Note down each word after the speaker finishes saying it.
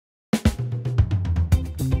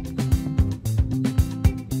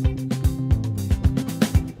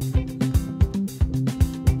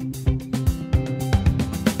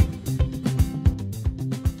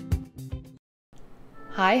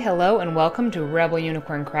Hi, hello, and welcome to Rebel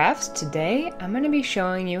Unicorn Crafts. Today, I'm going to be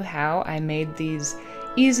showing you how I made these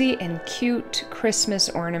easy and cute Christmas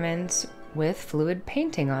ornaments with fluid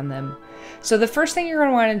painting on them. So the first thing you're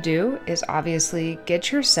going to want to do is obviously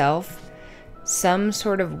get yourself some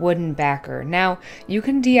sort of wooden backer. Now, you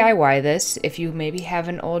can DIY this. If you maybe have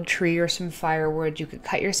an old tree or some firewood, you could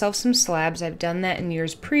cut yourself some slabs. I've done that in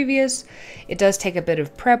years previous. It does take a bit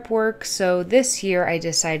of prep work, so this year I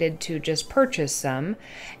decided to just purchase some,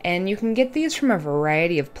 and you can get these from a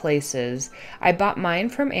variety of places. I bought mine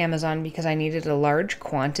from Amazon because I needed a large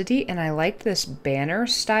quantity, and I liked this banner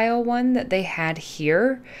style one that they had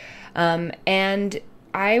here, and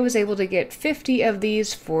I was able to get 50 of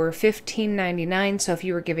these for $15.99, so if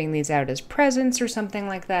you were giving these out as presents or something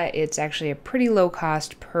like that, it's actually a pretty low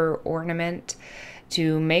cost per ornament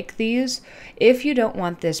to make these. If you don't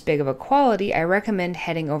want this big of a quality, I recommend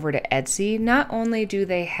heading over to Etsy. Not only do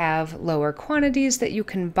they have lower quantities that you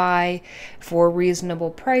can buy for reasonable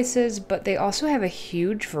prices, but they also have a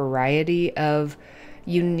huge variety of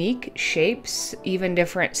unique shapes, even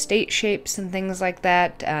different state shapes and things like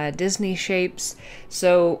that, Disney shapes.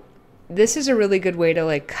 So this is a really good way to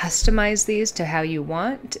like customize these to how you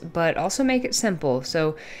want, but also make it simple.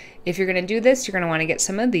 So if you're going to do this, you're going to want to get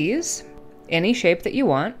some of these, any shape that you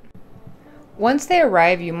want. Once they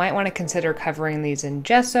arrive, you might want to consider covering these in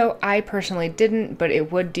gesso. I personally didn't, but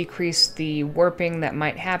it would decrease the warping that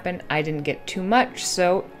might happen. I didn't get too much,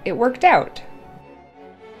 so it worked out.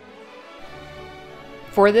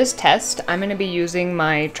 For this test, I'm going to be using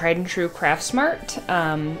my tried and true Craft Smart,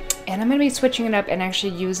 and I'm going to be switching it up and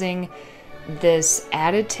actually using this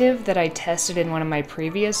additive that I tested in one of my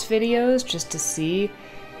previous videos just to see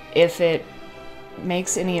if it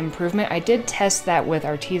makes any improvement. I did test that with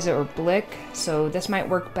Arteza or Blick, so this might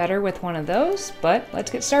work better with one of those, but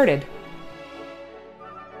let's get started.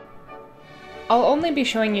 I'll only be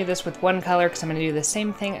showing you this with one color because I'm going to do the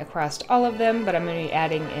same thing across all of them, but I'm going to be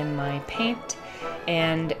adding in my paint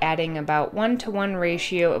and adding about 1-to-1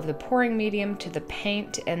 ratio of the pouring medium to the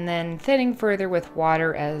paint, and then thinning further with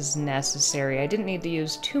water as necessary. I didn't need to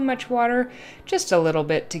use too much water, just a little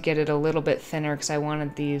bit to get it a little bit thinner because I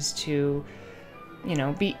wanted these to, you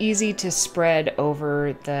know, be easy to spread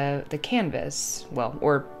over the canvas, well,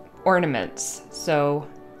 or ornaments. So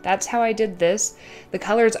that's how I did this. The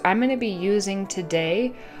colors I'm going to be using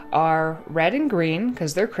today are red and green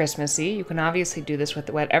because they're Christmassy. You can obviously do this with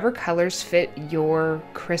whatever colors fit your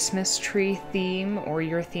Christmas tree theme or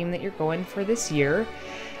your theme that you're going for this year.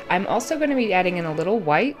 I'm also going to be adding in a little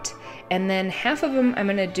white, and then half of them I'm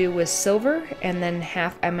going to do with silver, and then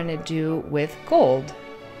half I'm going to do with gold.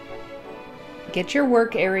 Get your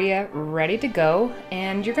work area ready to go,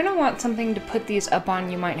 and you're going to want something to put these up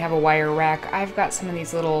on. You might have a wire rack. I've got some of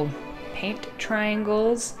these little paint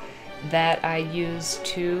triangles that I use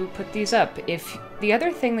to put these up. If the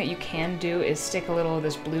other thing that you can do is stick a little of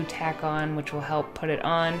this blue tack on, which will help put it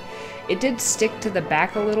on. It did stick to the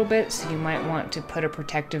back a little bit, so you might want to put a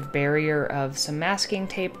protective barrier of some masking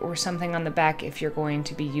tape or something on the back if you're going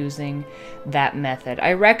to be using that method.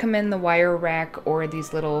 I recommend the wire rack or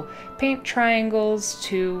these little paint triangles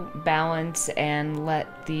to balance and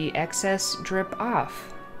let the excess drip off.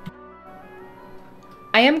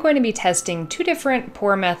 I am going to be testing two different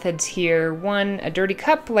pour methods here. One, a dirty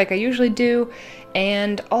cup like I usually do,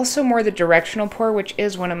 and also more the directional pour, which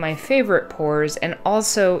is one of my favorite pours. And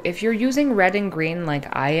also, if you're using red and green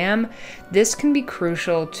like I am, this can be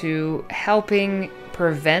crucial to helping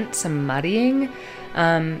prevent some muddying.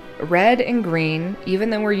 Red and green, even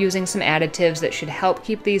though we're using some additives that should help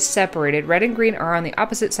keep these separated, red and green are on the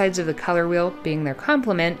opposite sides of the color wheel, being their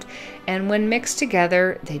complement, and when mixed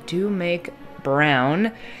together, they do make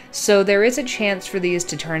brown, so there is a chance for these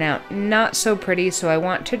to turn out not so pretty, so I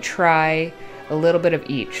want to try a little bit of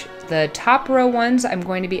each. The top row ones I'm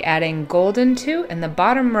going to be adding golden to, and the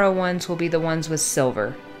bottom row ones will be the ones with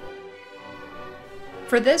silver.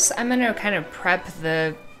 For this, I'm going to kind of prep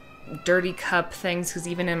the dirty cup things, because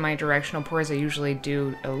even in my directional pours I usually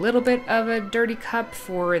do a little bit of a dirty cup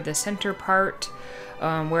for the center part.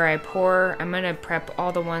 Where I pour, I'm going to prep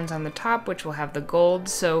all the ones on the top, which will have the gold,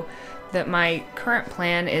 so that my current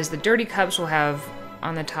plan is the dirty cups will have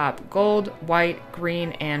on the top gold, white,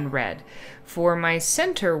 green, and red. For my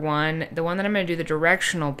center one, the one that I'm going to do the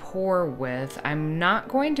directional pour with, I'm not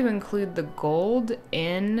going to include the gold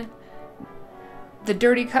in the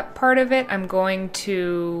dirty cup part of it. I'm going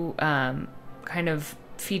to kind of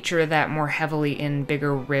feature that more heavily in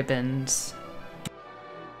bigger ribbons.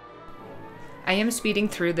 I am speeding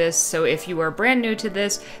through this, so if you are brand new to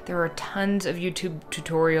this, there are tons of YouTube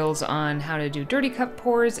tutorials on how to do dirty cup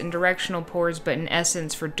pours and directional pours, but in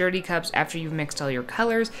essence, for dirty cups, after you've mixed all your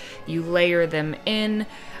colors, you layer them in.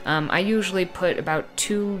 I usually put about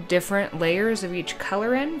 2 different layers of each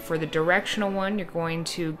color in. For the directional one, you're going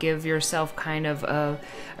to give yourself kind of a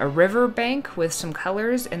river bank with some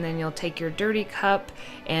colors, and then you'll take your dirty cup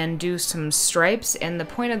and do some stripes, and the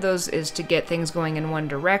point of those is to get things going in one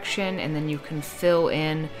direction, and then you can fill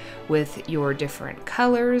in with your different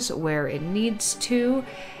colors where it needs to.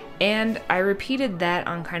 And I repeated that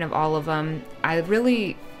on kind of all of them.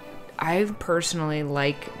 I personally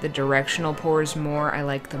like the directional pours more. I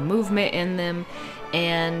like the movement in them,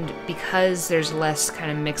 and because there's less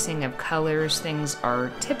kind of mixing of colors, things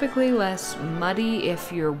are typically less muddy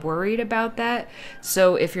if you're worried about that.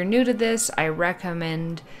 So if you're new to this, I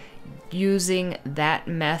recommend using that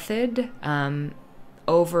method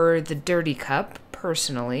over the dirty cup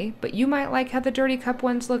personally, but you might like how the dirty cup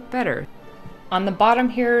ones look better. On the bottom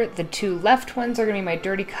here, the 2 left ones are going to be my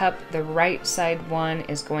dirty cup. The right side one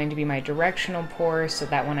is going to be my directional pour, so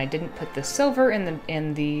that one I didn't put the silver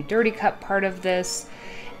in the dirty cup part of this.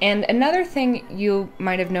 And another thing you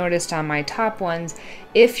might have noticed on my top ones,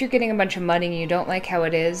 if you're getting a bunch of mud and you don't like how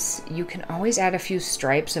it is, you can always add a few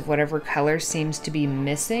stripes of whatever color seems to be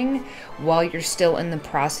missing while you're still in the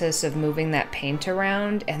process of moving that paint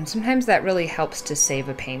around, and sometimes that really helps to save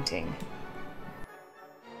a painting.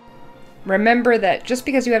 Remember that just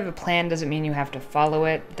because you have a plan doesn't mean you have to follow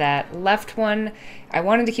it. That left one, I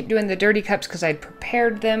wanted to keep doing the dirty cups because I'd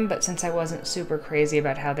prepared them, but since I wasn't super crazy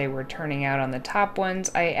about how they were turning out on the top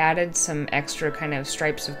ones, I added some extra kind of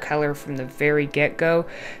stripes of color from the very get-go,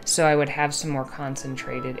 so I would have some more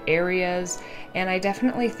concentrated areas, and I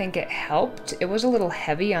definitely think it helped. It was a little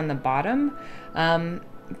heavy on the bottom,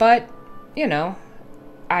 but, you know,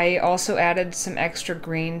 I also added some extra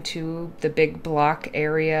green to the big block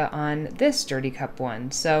area on this dirty cup one.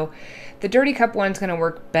 So the dirty cup one's going to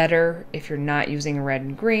work better if you're not using red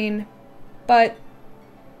and green, but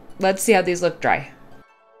let's see how these look dry.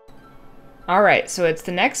 Alright, so it's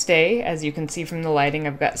the next day. As you can see from the lighting,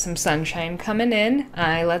 I've got some sunshine coming in.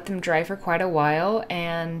 I let them dry for quite a while,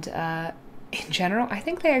 and in general, I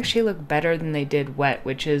think they actually look better than they did wet,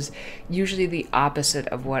 which is usually the opposite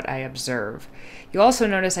of what I observe. You'll also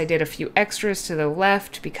notice I did a few extras to the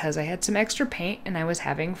left because I had some extra paint and I was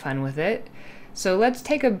having fun with it. So let's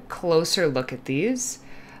take a closer look at these.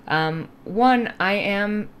 One, I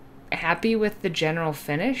am happy with the general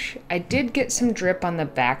finish. I did get some drip on the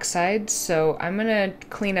backside, so I'm gonna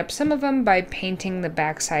clean up some of them by painting the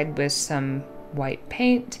backside with some white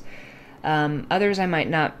paint. Others I might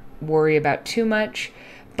not worry about too much,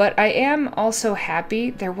 but I am also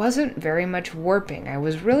happy there wasn't very much warping. I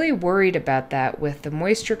was really worried about that with the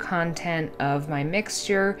moisture content of my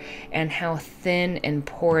mixture and how thin and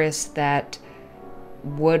porous that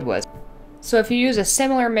wood was. So if you use a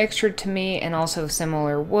similar mixture to me and also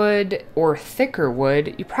similar wood or thicker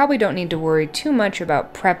wood, you probably don't need to worry too much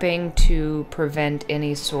about prepping to prevent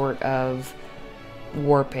any sort of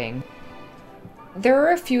warping. There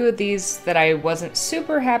are a few of these that I wasn't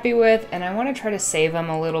super happy with, and I want to try to save them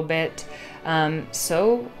a little bit.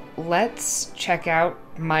 So let's check out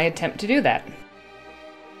my attempt to do that.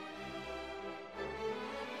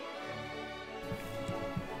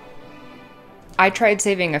 I tried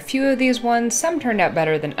saving a few of these ones. Some turned out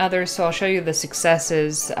better than others, so I'll show you the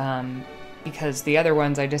successes because the other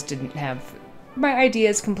ones I just didn't have my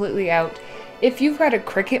ideas completely out. If you've got a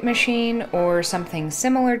Cricut machine or something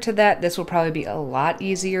similar to that, this will probably be a lot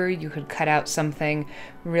easier. You could cut out something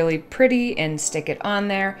really pretty and stick it on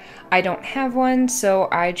there. I don't have one, so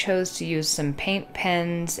I chose to use some paint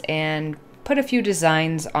pens and put a few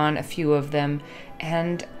designs on a few of them,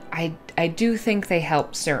 and I do think they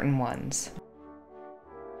help certain ones.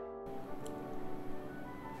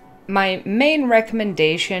 My main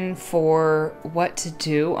recommendation for what to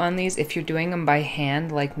do on these, if you're doing them by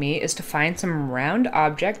hand like me, is to find some round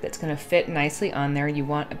object that's going to fit nicely on there. You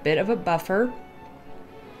want a bit of a buffer,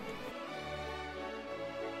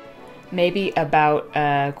 maybe about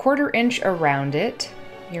a 1/4 inch around it.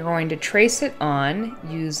 You're going to trace it on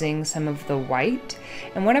using some of the white,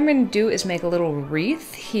 and what I'm going to do is make a little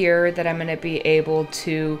wreath here that I'm going to be able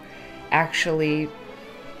to actually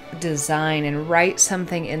design and write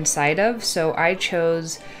something inside of. So I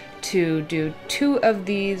chose to do 2 of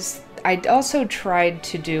these. I also tried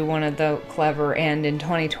to do one of the clever and in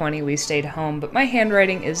 2020 we stayed home, but my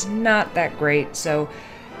handwriting is not that great, so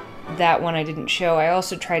that one I didn't show. I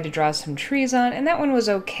also tried to draw some trees on, and that one was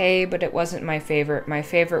okay, but it wasn't my favorite. My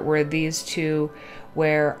favorite were these 2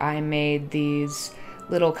 where I made these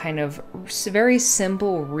little kind of very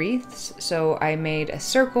simple wreaths. So I made a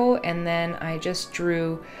circle and then I just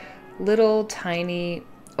drew little tiny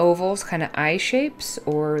ovals, kind of eye shapes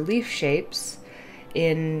or leaf shapes,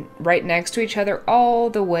 in right next to each other all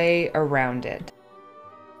the way around it.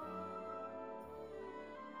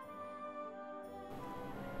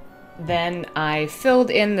 Then I filled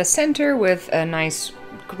in the center with a nice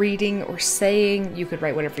greeting or saying. You could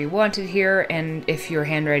write whatever you wanted here, and if your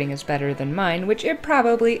handwriting is better than mine, which it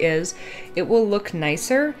probably is, it will look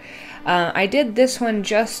nicer. I did this one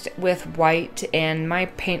just with white, and my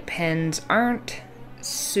paint pens aren't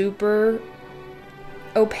super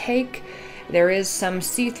opaque. There is some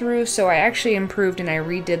see-through, so I actually improved and I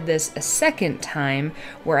redid this a second time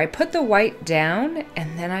where I put the white down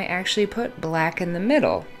and then I actually put black in the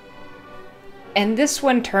middle. And this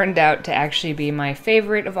one turned out to actually be my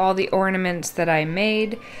favorite of all the ornaments that I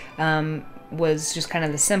made. Was just kind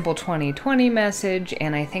of the simple 2020 message,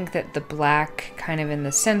 and I think that the black kind of in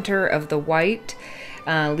the center of the white,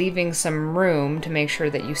 leaving some room to make sure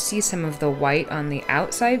that you see some of the white on the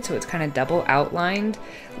outside, so it's kind of double outlined,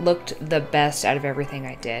 looked the best out of everything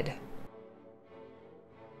I did.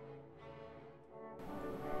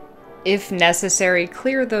 If necessary,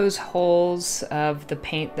 clear those holes of the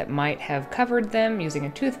paint that might have covered them using a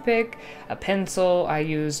toothpick, a pencil. I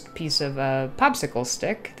used a piece of a popsicle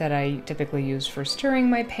stick that I typically use for stirring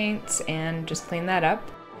my paints, and just clean that up.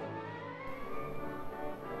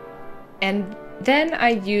 And then I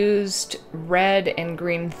used red and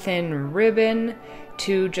green thin ribbon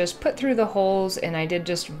to just put through the holes, and I did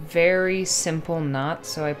just very simple knots.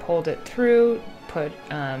 So I pulled it through, put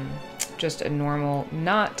just a normal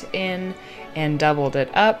knot in, and doubled it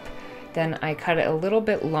up. Then I cut it a little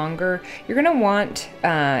bit longer. You're gonna want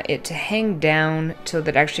it to hang down so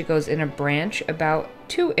that it actually goes in a branch about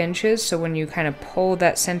 2 inches. So when you kind of pull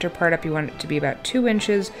that center part up, you want it to be about 2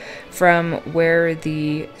 inches from where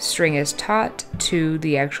the string is taut to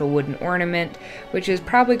the actual wooden ornament, which is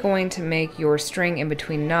probably going to make your string in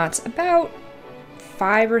between knots about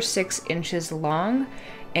 5 or 6 inches long.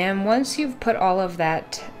 And once you've put all of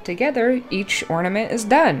that together, each ornament is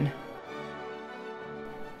done.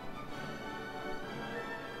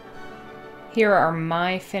 Here are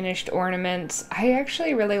my finished ornaments. I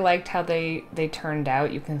actually really liked how they turned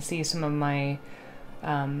out. You can see some of my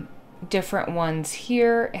different ones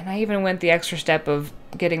here, and I even went the extra step of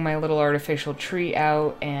getting my little artificial tree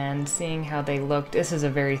out and seeing how they looked. This is a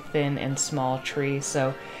very thin and small tree,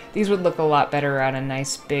 so these would look a lot better on a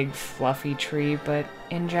nice big fluffy tree, but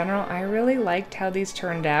in general I really liked how these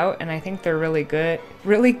turned out, and I think they're really good,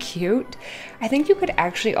 really cute. I think you could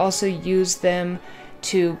actually also use them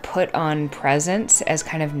to put on presents as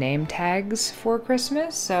kind of name tags for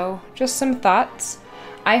Christmas, so just some thoughts.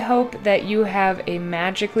 I hope that you have a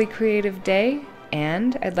magically creative day,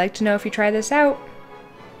 and I'd like to know if you try this out.